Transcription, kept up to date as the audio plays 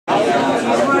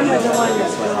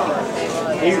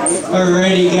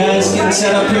Alrighty guys, getting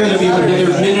set up here. There'll be another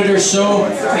minute or so.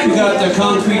 We got the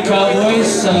Concrete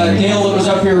Cowboys. Dale that was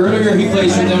up here earlier, he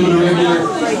plays with them on a regular,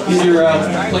 either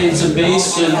playing some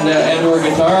bass and or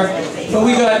guitar. But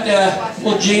we got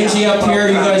well, Jamesy up here.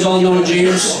 You guys all know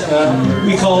James.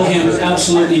 We call him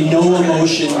absolutely no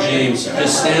emotion James.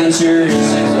 Just stands here and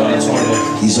says, oh, it's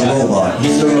horrible. He's a robot.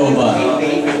 He's a robot.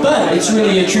 But it's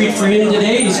really a treat for him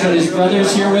today. He's got his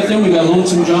brothers here with him. We got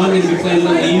Lonesome John going to be playing a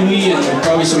little Eatery and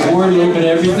probably some horn, a little bit of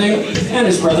everything. And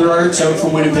his brother Art's out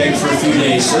from Winnipeg for a few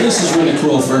days. So this is really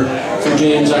cool for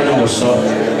James, I know. So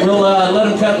we'll let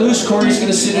him cut loose. Corey's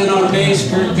going to sit in on bass,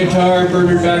 Curt guitar,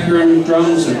 Bernard back here on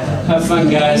drums, and have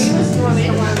fun, guys.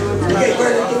 Okay,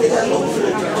 Bernard, give me that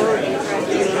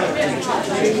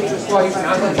Welcome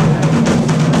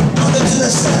to the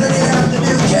Saturday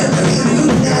afternoon Calgary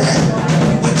Alberta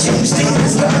with James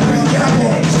Stevens, Calgary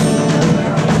Cowboys.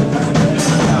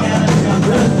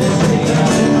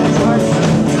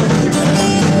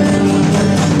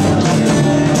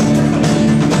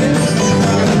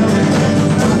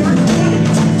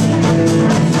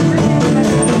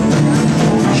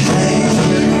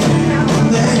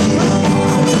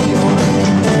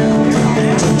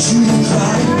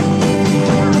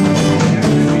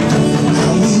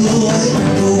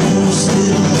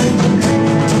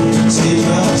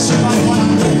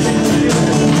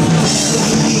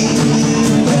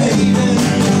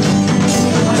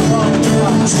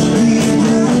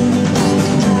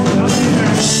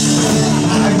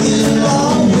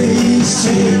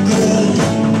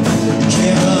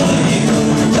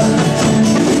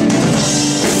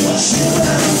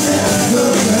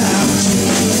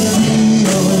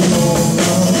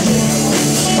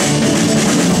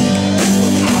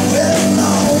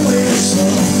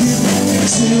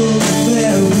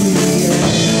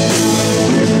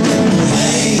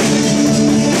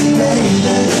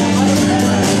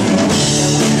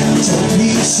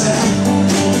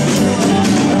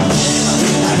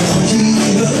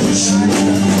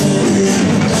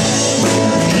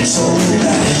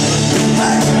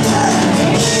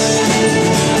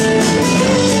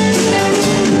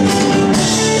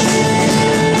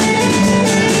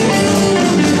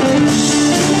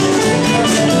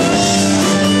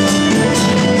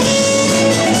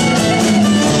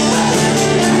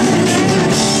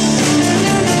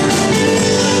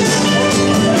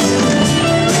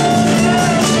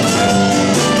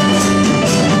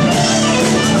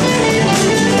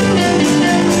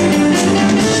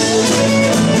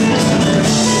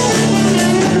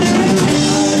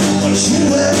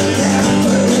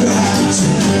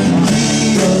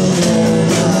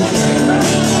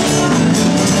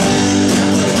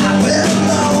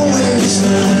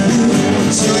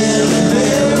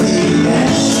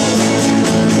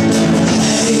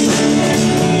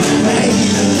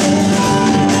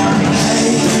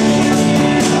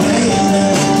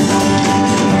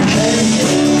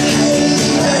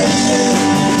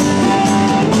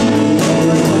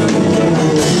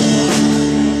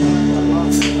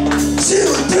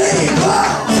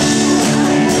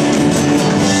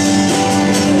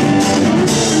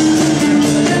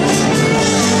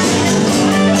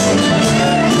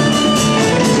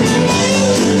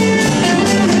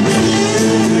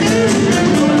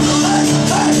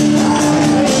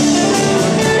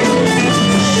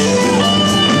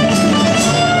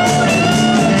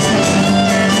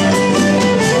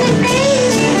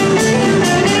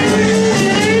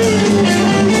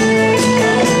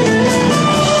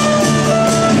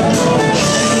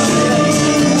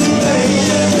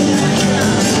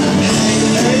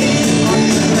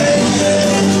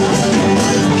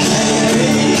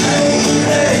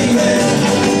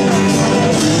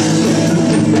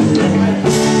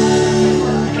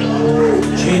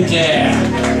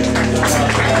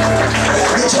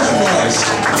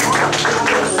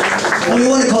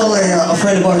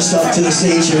 Stuff to the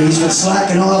stage here. He's been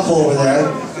slacking off over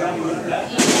there.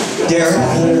 Derek,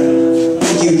 I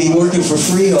think you'd be working for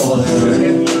free over there.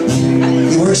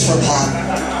 He works for pop.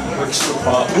 Works for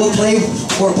pop. We'll play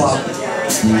for pop.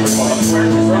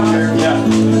 Yeah.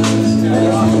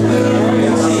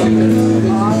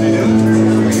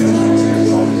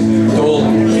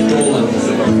 Dolan.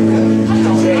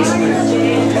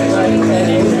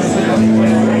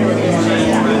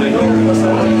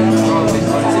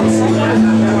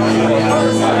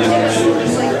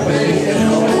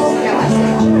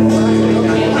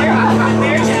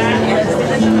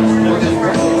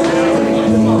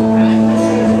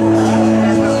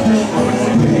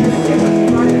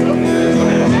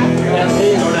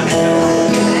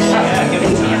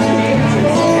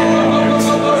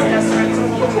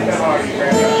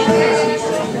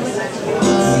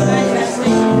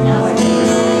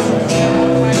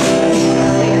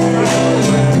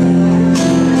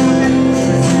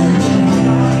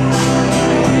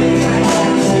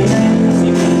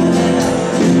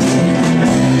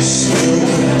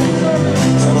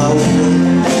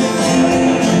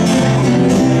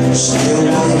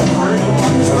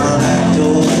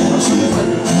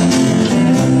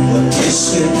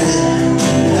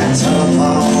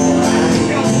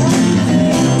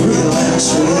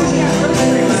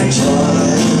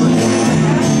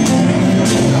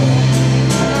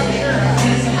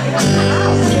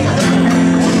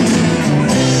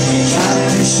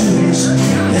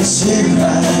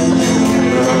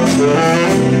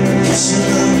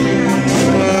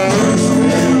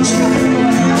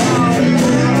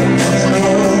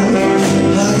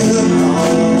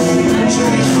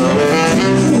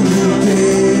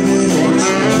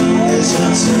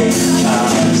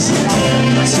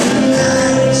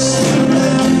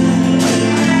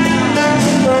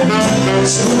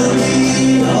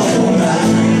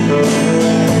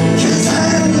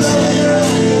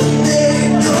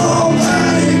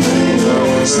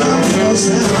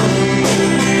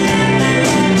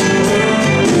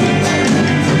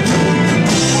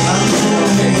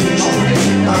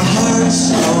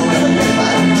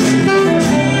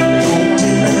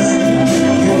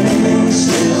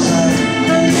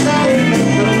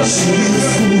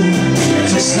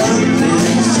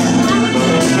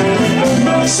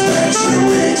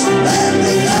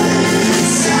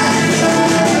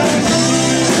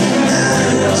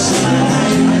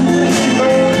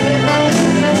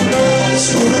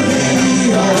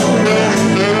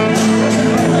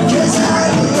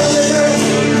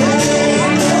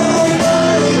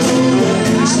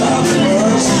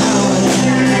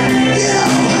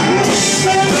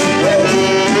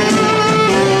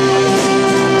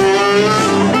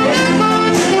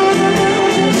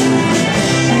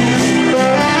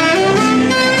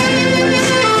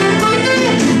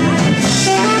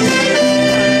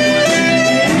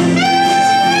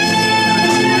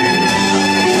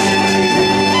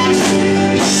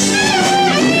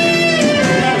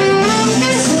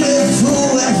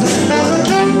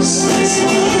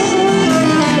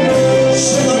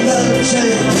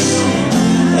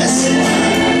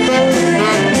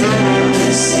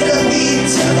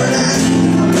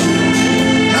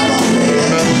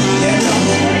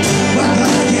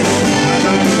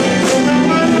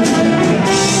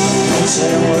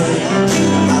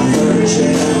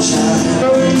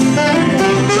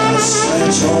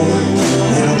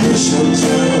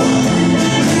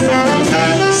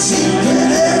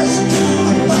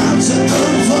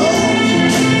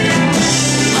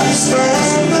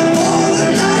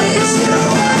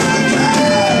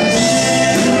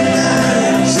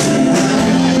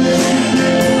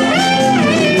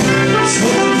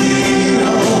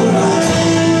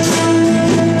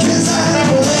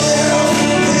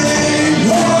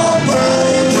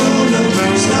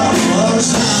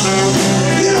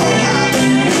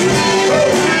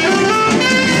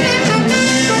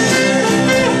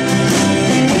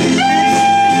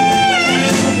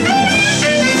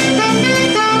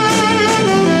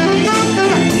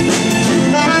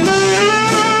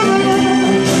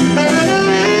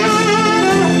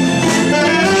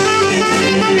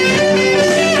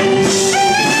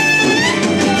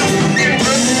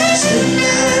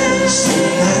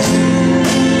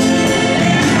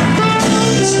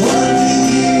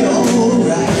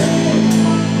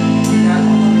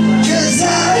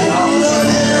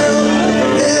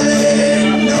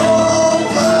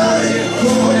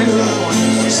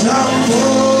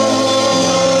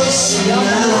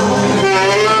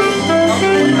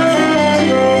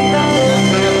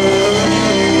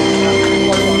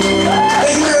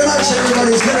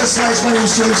 guys, my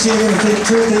name's James here. I'm going to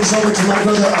turn things over to my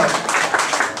brother Art.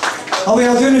 How are we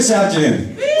all doing this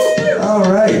afternoon? All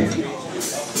right.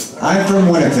 I'm from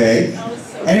Winnipeg.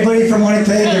 Anybody from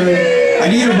Winnipeg? I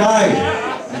need a ride.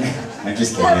 I'm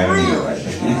just kidding, I don't need a ride.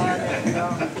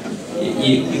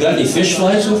 You got any fish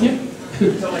flies with you?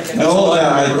 No,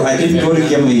 I didn't go to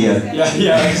Gimli yet.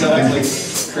 Yeah, exactly.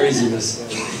 Craziness.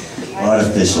 A lot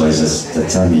of fish flies that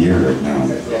time of year right now.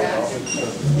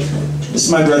 This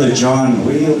is my brother John,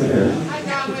 way over there.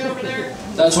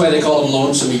 That's why they call him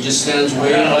Lonesome. He just stands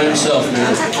way by himself,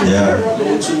 man. Yeah.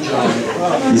 Lonesome John.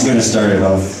 He's gonna start it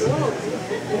off.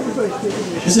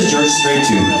 This is George Strait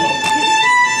tune.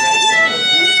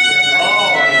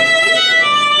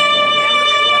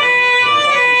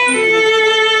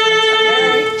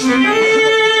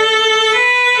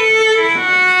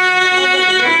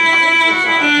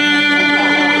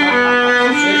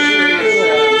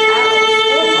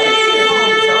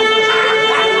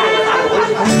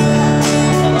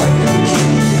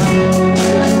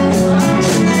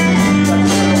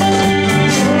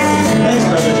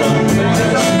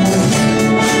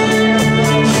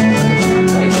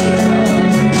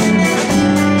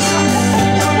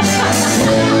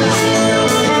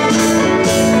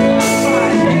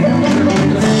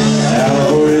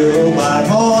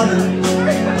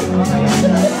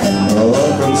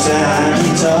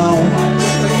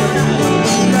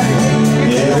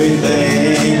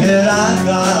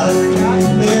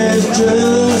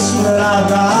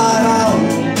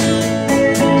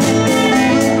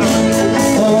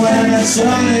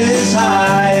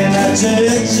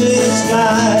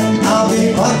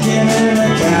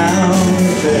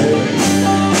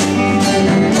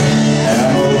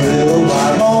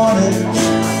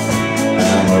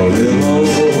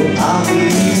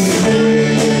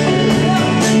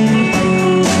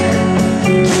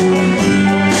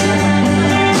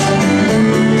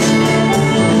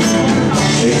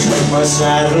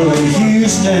 Saddle in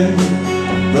Houston,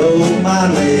 broke my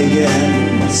leg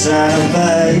and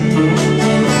saddlebag.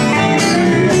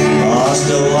 Lost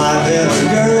a wife and a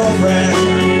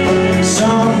girlfriend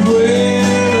somewhere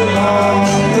along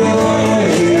the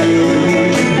way.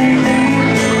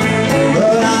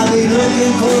 But I'll be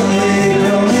looking for a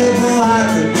girl if I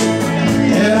could,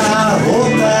 and I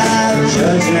hope that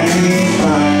judge ain't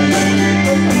mine.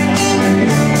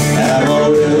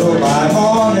 Amarillo by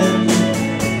morning,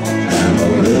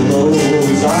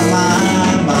 Amarillo's on my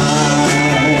mind.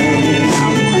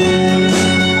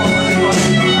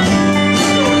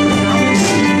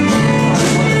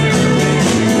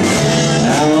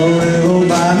 Amarillo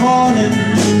by morning,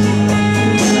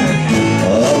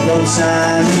 up on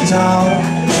Simon Town.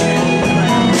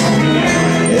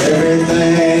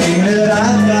 Everything that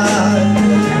I've got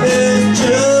is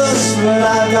just what I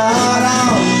got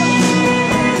on.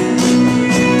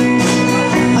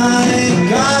 I ain't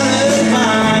got it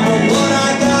mine, but what I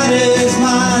got is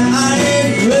mine. I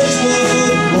ain't rich,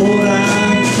 but Lord,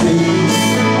 I'm free.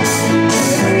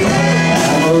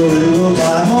 Amarillo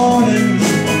by morning,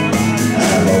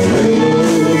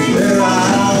 Amarillo's where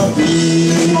I'll be.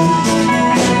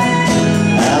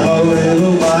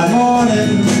 Amarillo by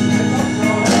morning,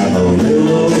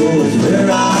 Amarillo's where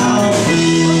I'll be.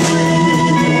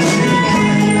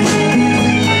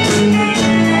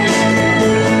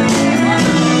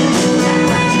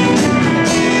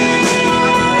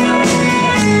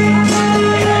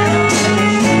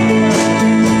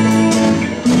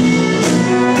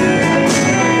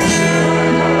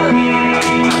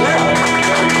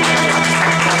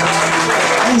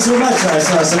 Thanks so much. I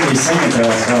saw somebody singing to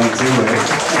that song too.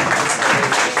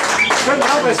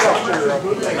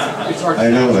 I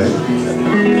know it.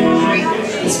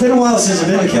 It's been a while since I've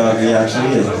been to Calgary,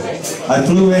 actually. I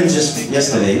flew in just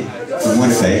yesterday from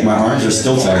Winnipeg. My arms are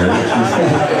still tired.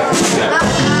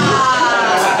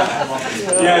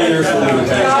 Yeah, you're from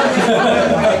Winnipeg.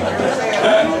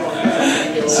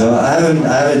 So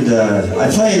I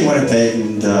play in Winnipeg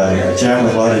and jam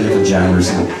with a lot of different jammers.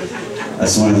 And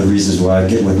that's one of the reasons why I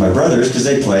get with my brothers, because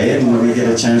they play and we get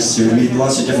a chance to meet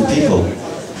lots of different people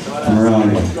from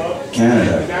around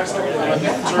Canada.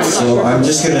 So I'm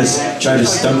just going to try to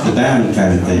stump the band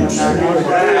kind of thing.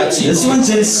 This one's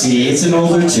in C, it's an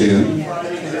older tune.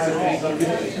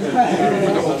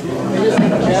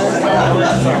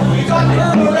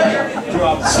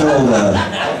 So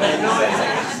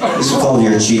this is called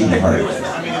Your Cheating Heart.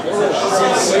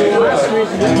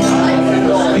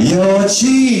 Your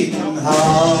cheating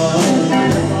heart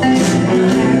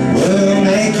will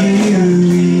make you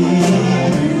weep,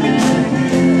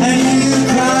 and you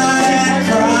cry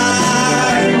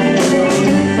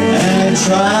and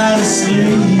try to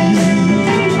sleep,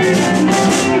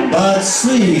 but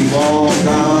sleep won't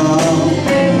come.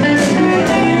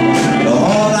 The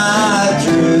whole night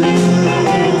through,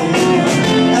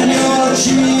 and your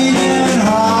cheating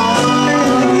heart,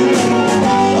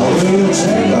 I will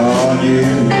take on you.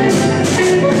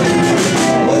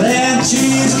 Well, then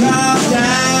tears come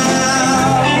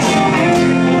down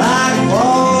like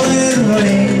falling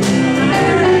rain,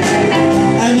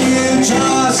 and you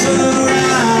toss around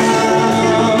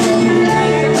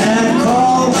and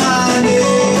call my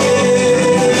name.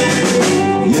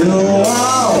 You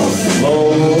walk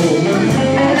home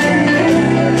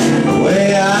the way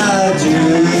I do,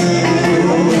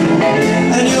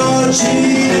 and your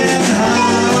cheating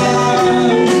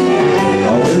heart, I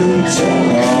will tell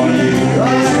on you.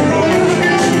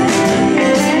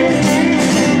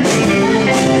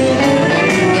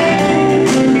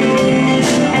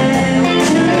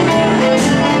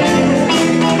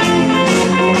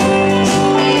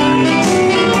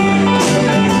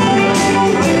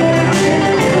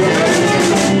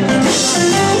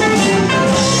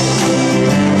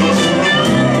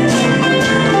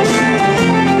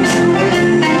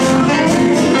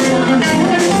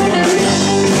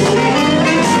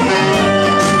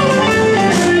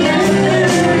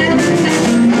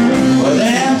 Well,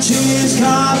 them tears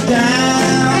come down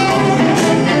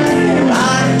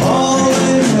like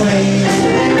falling rain,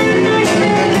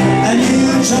 and you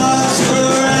toss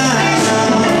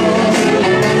around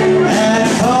and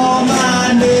call my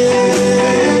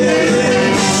name.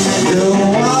 You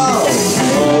walk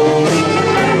home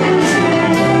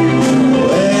the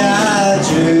way I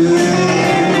do,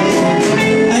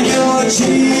 and your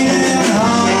cheating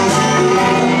heart,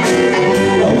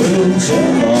 I will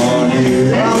tell on you.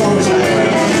 I won't tell.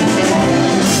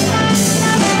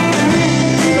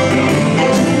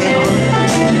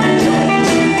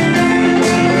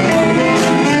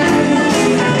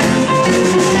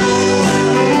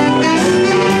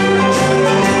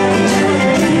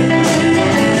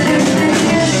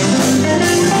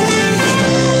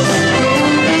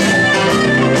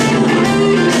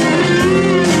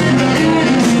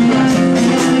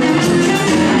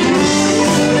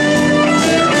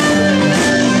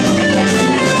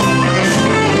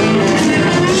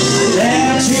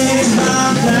 Them tears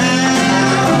come down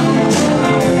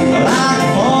like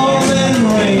falling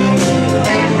rain,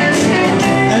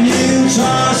 and you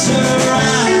toss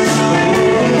around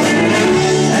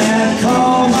and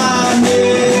call my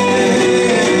name.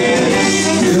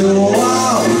 You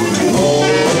walk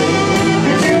home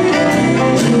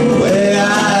the way I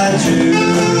do,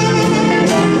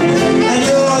 and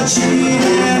your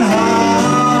cheating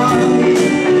heart,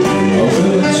 I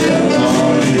will tell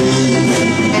on you.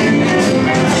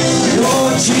 Your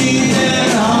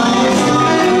cheating heart,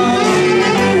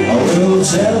 I will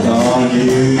tell on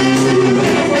you.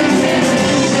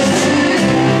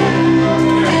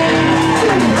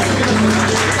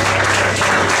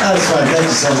 That's fine, thank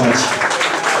you so much.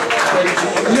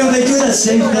 You know, they do that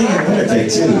same thing in Winnipeg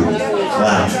too.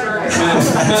 Wow.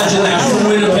 Imagine that from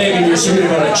Winnipeg and you're singing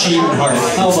about a cheating heart.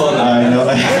 How about that? I know.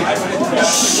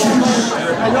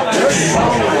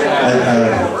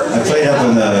 I played up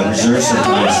in the reserve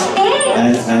sometimes,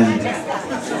 and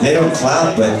they don't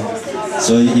clap, but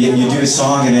so you do a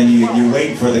song and then you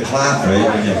wait for the clap, right?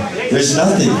 And there's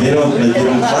nothing. They don't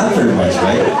clap very much,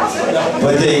 right?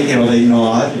 But they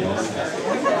nod.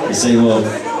 You say, well,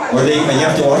 or you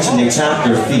have to watch them. They tap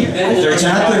their feet. If they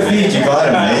tap their feet, you got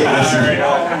them, right?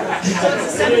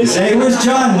 You say, where's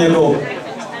John? They go,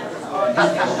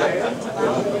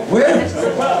 where?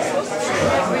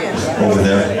 Over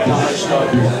there.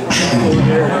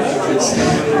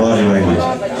 Body language.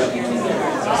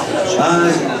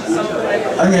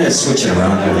 I'm going to switch it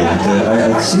around a little bit.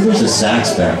 I see there's a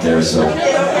sax back there, so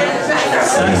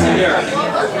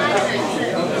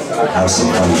have some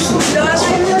fun.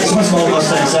 This one's called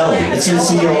Mustang Sally. It's in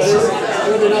C also.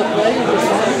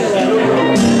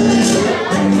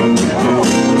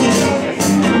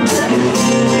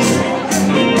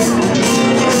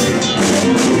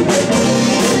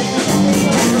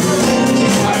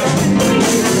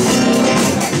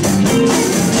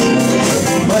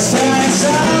 Mustang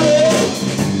Sally,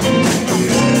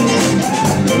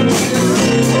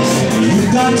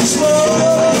 you've got to slow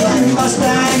your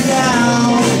Mustang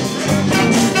down.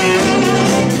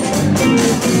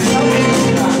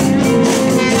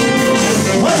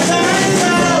 Mustang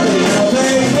Sally,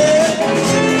 baby,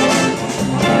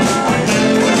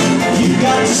 you've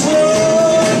got to slow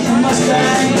your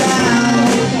Mustang down.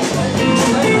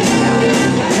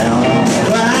 Down on the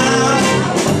ground.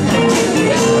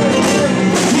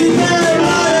 You better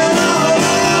ride it all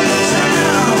over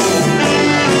town.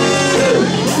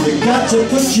 You got to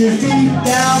put your feet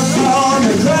down on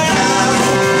the ground.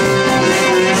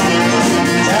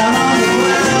 Down on the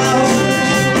ground.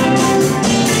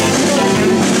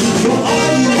 Well,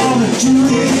 all you wanna do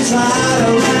is ride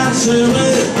around,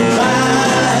 silly,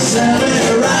 ride, silly,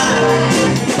 ride.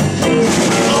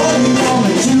 All you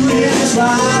wanna do is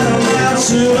ride around,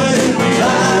 silly,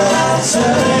 ride,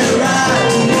 silly,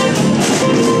 ride.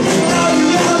 All you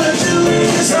wanna do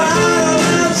is ride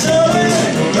around, silly,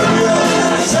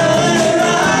 ride, silly,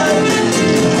 ride.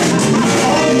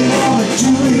 All you wanna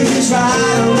do is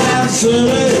ride around,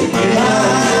 silly,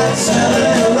 ride,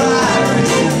 silly, ride.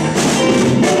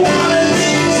 One of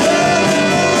these early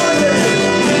mornings,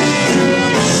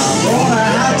 I'm gonna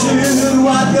have to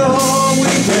wipe your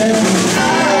weekend.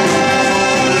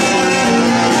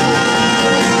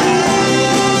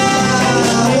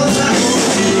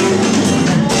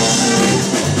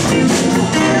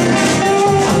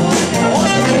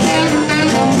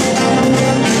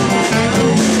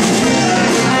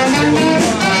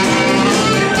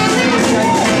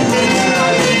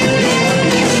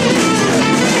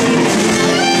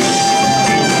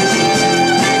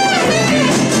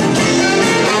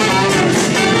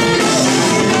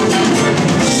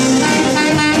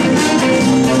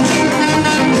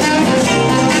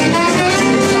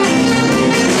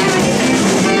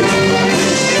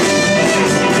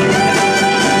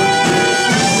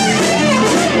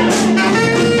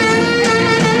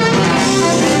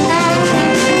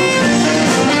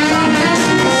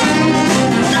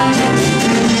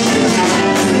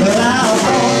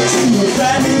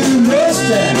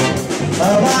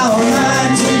 About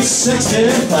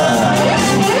 1965,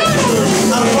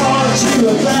 I bought you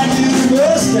a brand new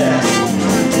Mustang.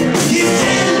 You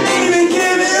didn't even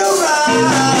give me a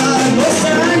ride.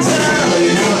 Mustang's alley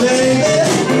now, baby,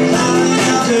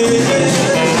 now, baby.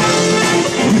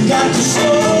 You got to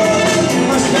slow the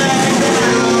Mustang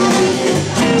down,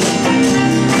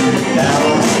 down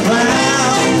on the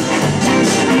ground.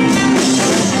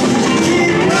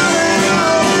 Keep running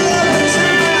all over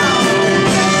town.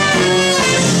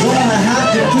 Gonna have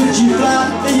to put you flat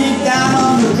feet down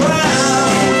on the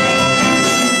ground.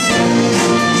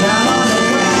 Down on the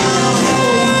ground.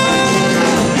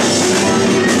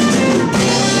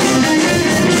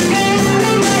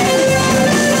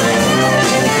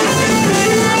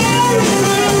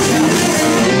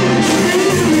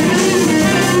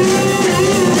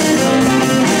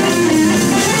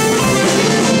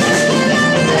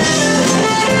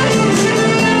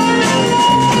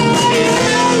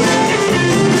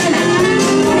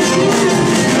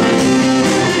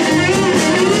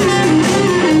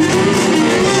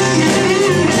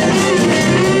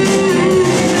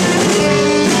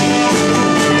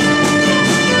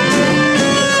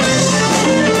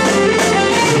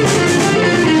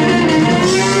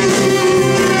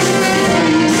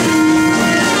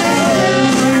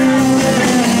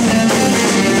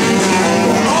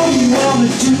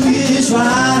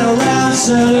 Ride around,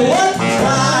 Sally, what?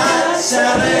 Ride,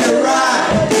 Sally,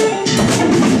 ride.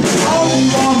 All you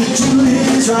wanna do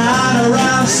is ride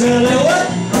around, Sally, what?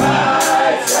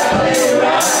 Ride, Sally,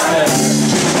 ride.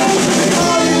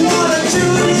 All you wanna do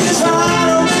is ride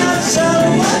around,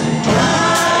 Sally, what?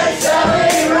 Ride,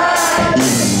 Sally, ride.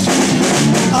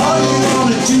 All you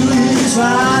wanna do is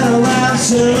ride around,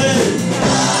 Sally.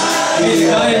 Hey, the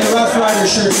guy in the Rough Rider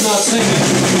shirt's not singing.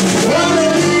 One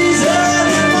of these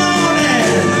early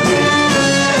mornings,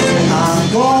 I'm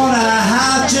gonna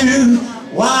have to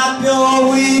wipe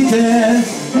your weeping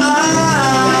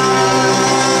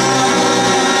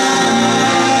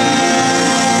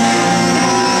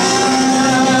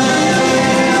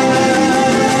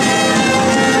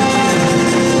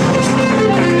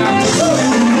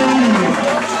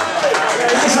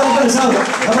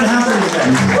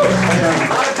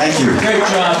Thank you. Great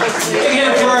job. Big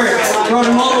hand for Art. Brought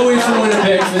him all the way from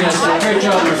Winnipeg for this one. Great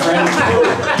job, my friend.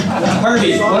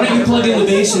 Harvey, why don't you plug in the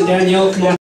bass and Danielle come on.